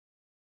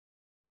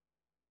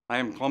I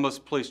am Columbus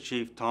Police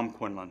Chief Tom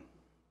Quinlan.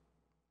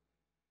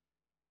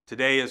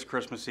 Today is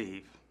Christmas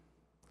Eve,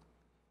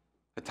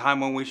 a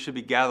time when we should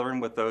be gathering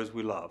with those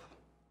we love.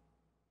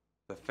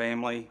 The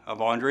family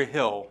of Andre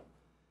Hill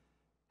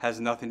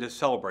has nothing to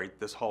celebrate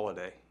this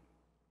holiday.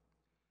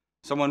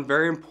 Someone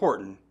very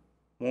important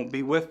won't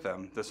be with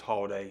them this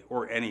holiday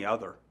or any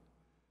other.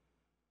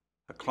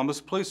 A Columbus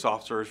police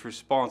officer is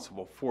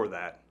responsible for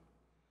that,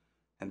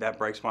 and that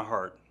breaks my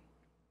heart.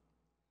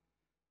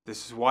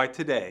 This is why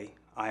today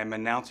I am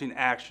announcing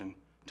action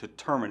to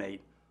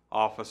terminate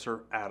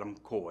Officer Adam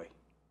Coy.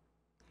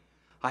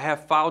 I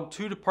have filed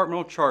 2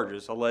 departmental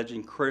charges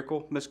alleging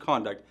critical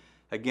misconduct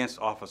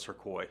against Officer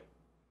Coy.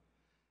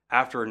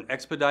 After an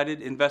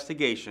expedited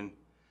investigation,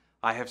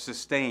 I have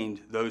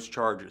sustained those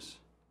charges.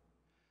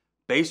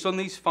 Based on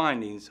these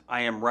findings,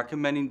 I am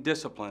recommending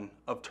discipline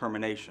of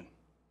termination.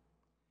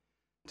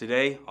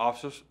 Today,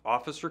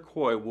 Officer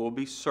Coy will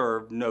be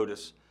served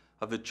notice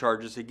of the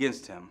charges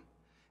against him,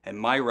 and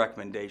my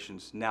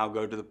recommendations now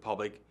go to the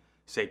Public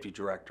Safety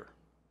Director.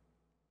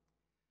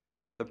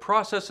 The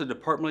process of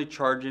departmentally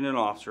charging an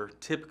officer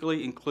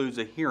typically includes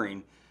a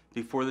hearing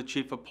before the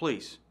Chief of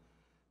Police,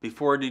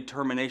 before a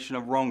determination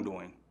of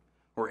wrongdoing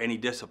or any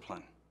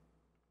discipline.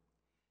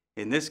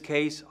 In this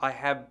case, I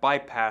have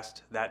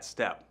bypassed that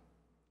step.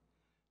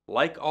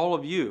 Like all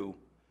of you,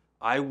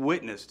 I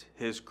witnessed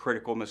his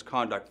critical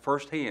misconduct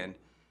firsthand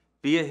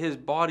via his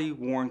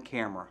body-worn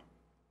camera.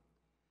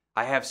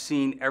 I have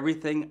seen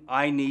everything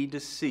I need to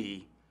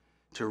see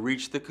to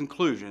reach the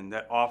conclusion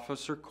that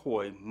Officer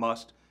Coy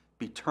must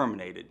be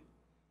terminated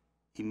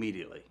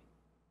immediately.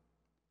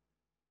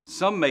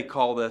 Some may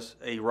call this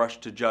a rush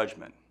to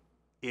judgment.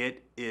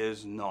 It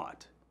is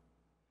not.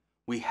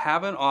 We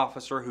have an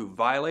officer who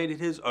violated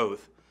his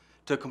oath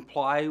to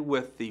comply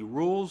with the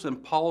rules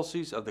and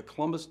policies of the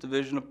Columbus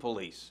Division of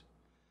Police.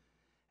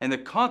 And the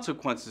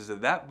consequences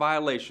of that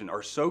violation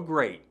are so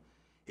great,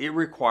 it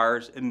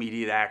requires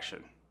immediate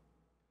action.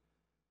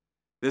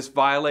 This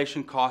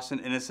violation cost an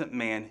innocent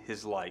man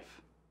his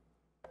life.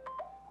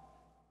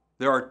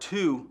 There are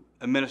 2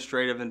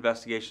 administrative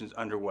investigations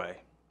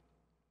underway.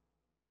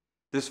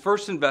 This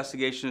first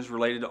investigation is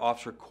related to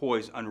Officer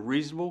Coy's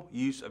unreasonable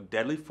use of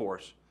deadly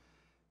force,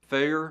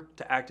 failure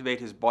to activate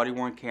his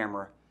body-worn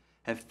camera,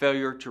 and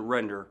failure to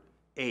render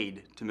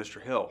aid to Mr.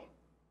 Hill.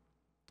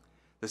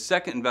 The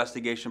second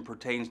investigation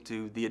pertains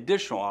to the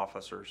additional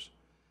officers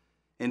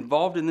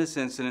involved in this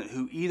incident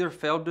who either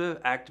failed to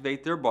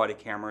activate their body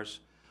cameras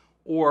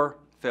or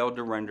failed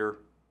to render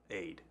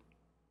aid.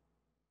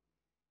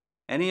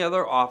 Any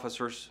other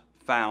officers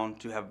found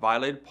to have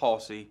violated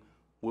policy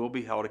will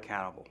be held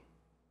accountable.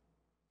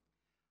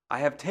 I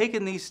have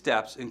taken these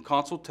steps in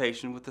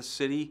consultation with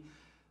the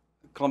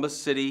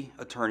Columbus City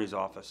Attorney's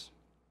Office.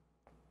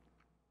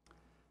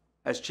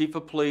 As Chief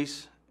of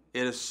Police,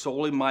 it is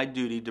solely my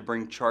duty to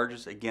bring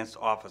charges against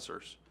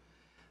officers,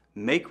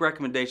 make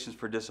recommendations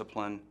for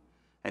discipline,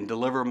 and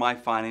deliver my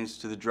findings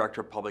to the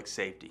Director of Public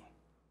Safety.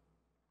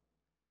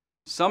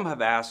 Some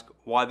have asked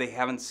why they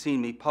haven't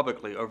seen me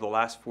publicly over the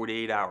last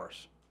 48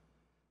 hours.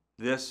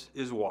 This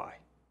is why.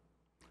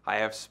 I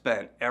have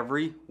spent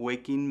every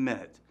waking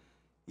minute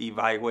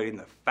evaluating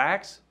the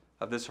facts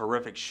of this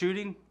horrific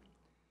shooting,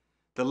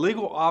 the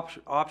legal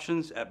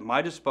options at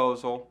my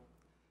disposal,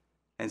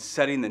 and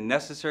setting the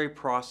necessary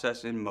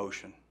process in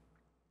motion.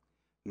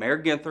 Mayor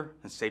Ginther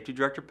and Safety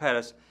Director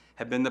Pettis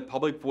have been the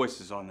public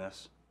voices on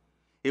this.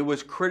 It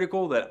was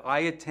critical that I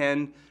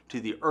attend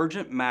to the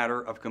urgent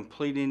matter of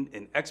completing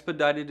an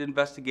expedited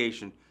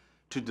investigation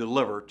to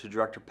deliver to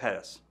Director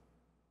Pettis.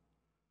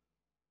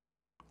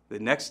 The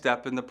next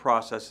step in the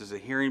process is a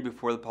hearing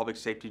before the Public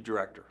Safety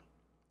Director.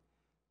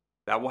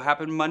 That will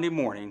happen Monday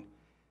morning,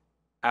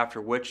 after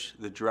which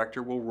the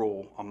Director will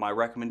rule on my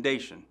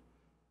recommendation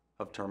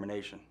of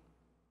termination.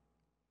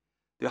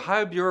 The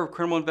Ohio Bureau of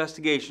Criminal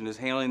Investigation is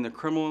handling the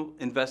criminal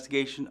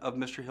investigation of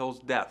Mr. Hill's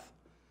death.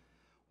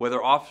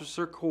 Whether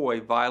Officer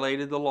Coy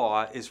violated the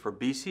law is for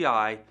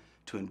BCI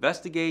to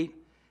investigate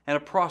and a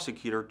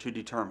prosecutor to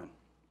determine.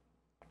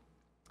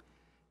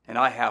 And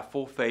I have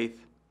full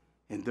faith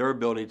in their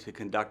ability to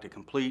conduct a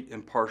complete,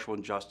 impartial,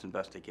 and just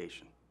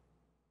investigation.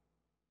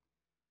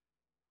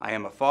 I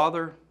am a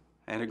father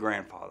and a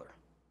grandfather.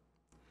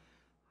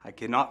 I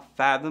cannot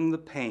fathom the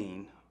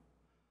pain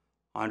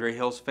Andre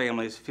Hill's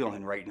family is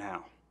feeling right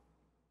now.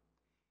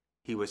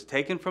 He was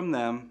taken from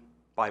them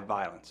by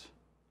violence.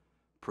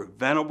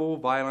 Preventable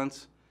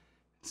violence,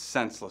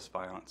 senseless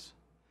violence.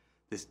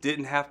 This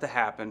didn't have to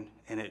happen,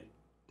 and it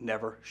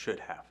never should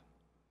have.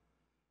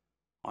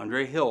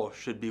 Andre Hill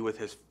should be with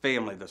his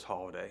family this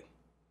holiday.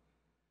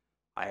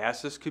 I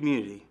ask this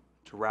community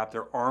to wrap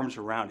their arms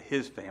around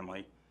his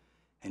family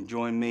and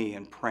join me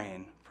in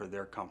praying for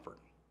their comfort.